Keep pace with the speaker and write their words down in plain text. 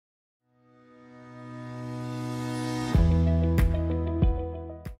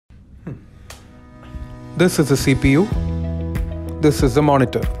This is the CPU. This is the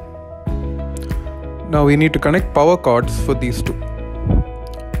monitor. Now we need to connect power cords for these two.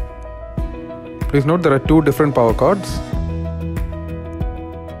 Please note there are two different power cords.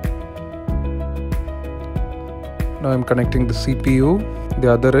 Now I'm connecting the CPU.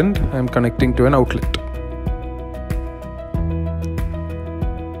 The other end I'm connecting to an outlet.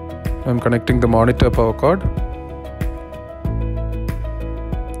 I'm connecting the monitor power cord.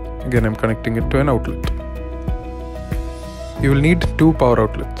 Again I'm connecting it to an outlet. You will need two power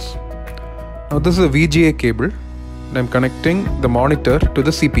outlets. Now this is a VGA cable and I'm connecting the monitor to the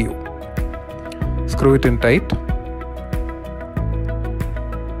CPU. Screw it in tight.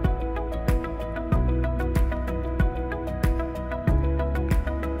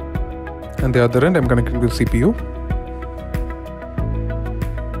 And the other end I'm connecting to the CPU.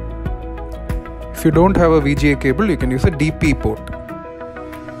 If you don't have a VGA cable, you can use a DP port.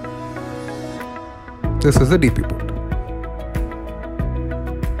 This is the DP port.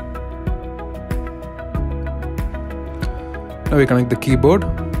 Now we connect the keyboard.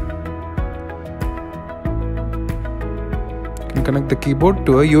 You can connect the keyboard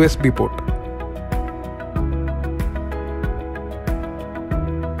to a USB port.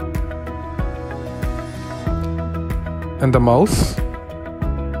 And the mouse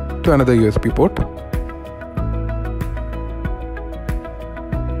to another USB port.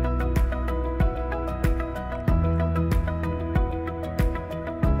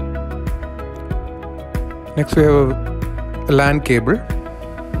 Next we have a LAN cable.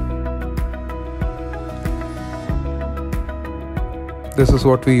 This is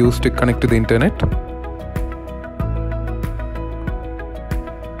what we use to connect to the internet.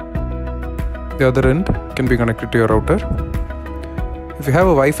 The other end can be connected to your router. If you have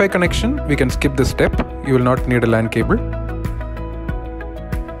a Wi-Fi connection, we can skip this step. You will not need a LAN cable.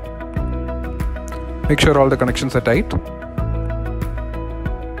 Make sure all the connections are tight.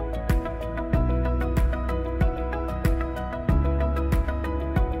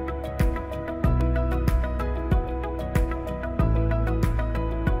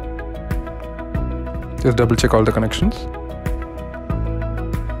 Just double check all the connections.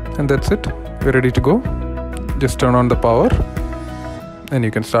 And that's it. We're ready to go. Just turn on the power and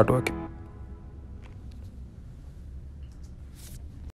you can start working.